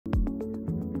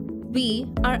We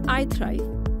are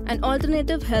iThrive, an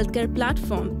alternative healthcare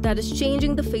platform that is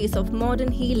changing the face of modern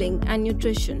healing and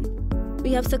nutrition.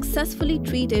 We have successfully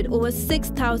treated over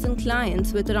 6,000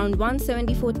 clients with around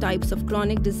 174 types of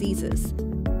chronic diseases.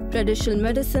 Traditional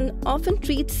medicine often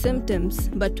treats symptoms,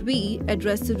 but we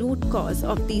address the root cause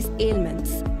of these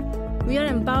ailments. We are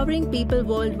empowering people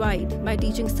worldwide by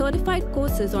teaching certified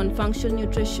courses on functional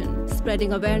nutrition,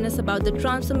 spreading awareness about the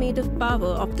transformative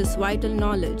power of this vital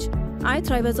knowledge.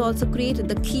 iThrive has also created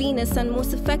the cleanest and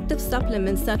most effective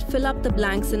supplements that fill up the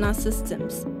blanks in our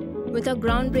systems. With our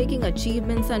groundbreaking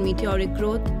achievements and meteoric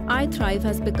growth, iThrive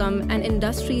has become an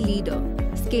industry leader,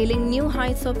 scaling new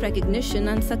heights of recognition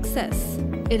and success.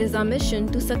 It is our mission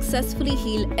to successfully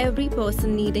heal every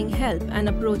person needing help and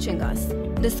approaching us.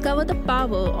 Discover the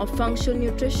power of functional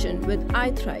nutrition with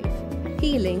iThrive,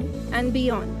 healing and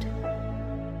beyond.